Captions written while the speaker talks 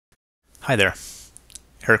Hi there,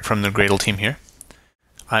 Eric from the Gradle team here.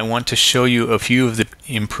 I want to show you a few of the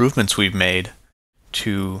improvements we've made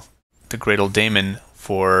to the Gradle Daemon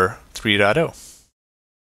for 3.0.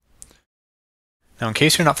 Now, in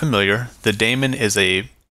case you're not familiar, the daemon is a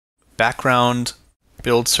background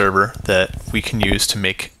build server that we can use to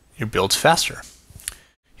make your builds faster.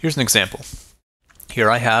 Here's an example.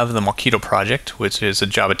 Here I have the Mockito project, which is a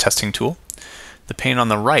Java testing tool. The pane on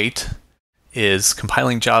the right is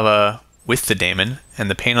compiling Java with the daemon,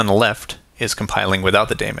 and the pane on the left is compiling without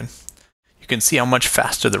the daemon. You can see how much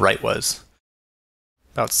faster the write was.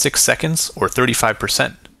 About 6 seconds, or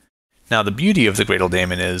 35%. Now, the beauty of the Gradle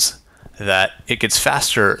daemon is that it gets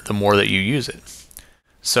faster the more that you use it.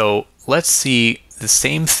 So let's see the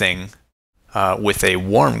same thing with a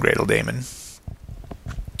warm Gradle daemon.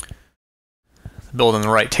 The build on the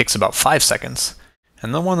right takes about 5 seconds,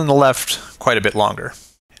 and the one on the left quite a bit longer,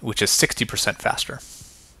 which is 60% faster.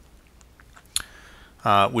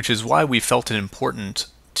 Which is why we felt it important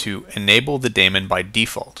to enable the daemon by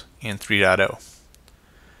default in 3.0.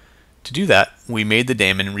 To do that, we made the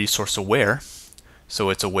daemon resource aware, so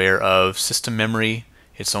it's aware of system memory,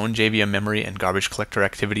 its own JVM memory and garbage collector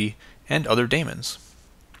activity, and other daemons.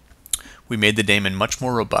 We made the daemon much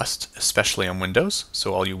more robust, especially on Windows,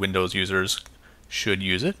 so all you Windows users should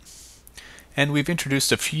use it. And we've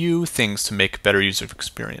introduced a few things to make better user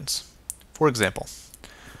experience. For example,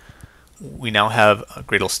 we now have a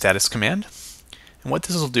Gradle status command, and what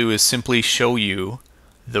this will do is simply show you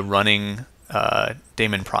the running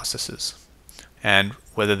daemon processes and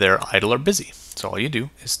whether they're idle or busy. So all you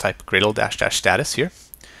do is type Gradle -- status here,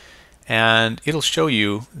 and it'll show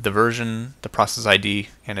you the version, the process ID,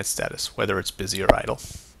 and its status, whether it's busy or idle.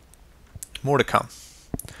 More to come.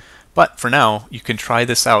 But for now, you can try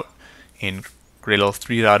this out in Gradle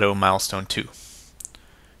 3.0 milestone 2.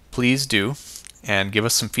 Please do, and give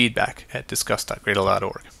us some feedback at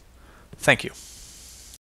discuss.gradle.org. Thank you.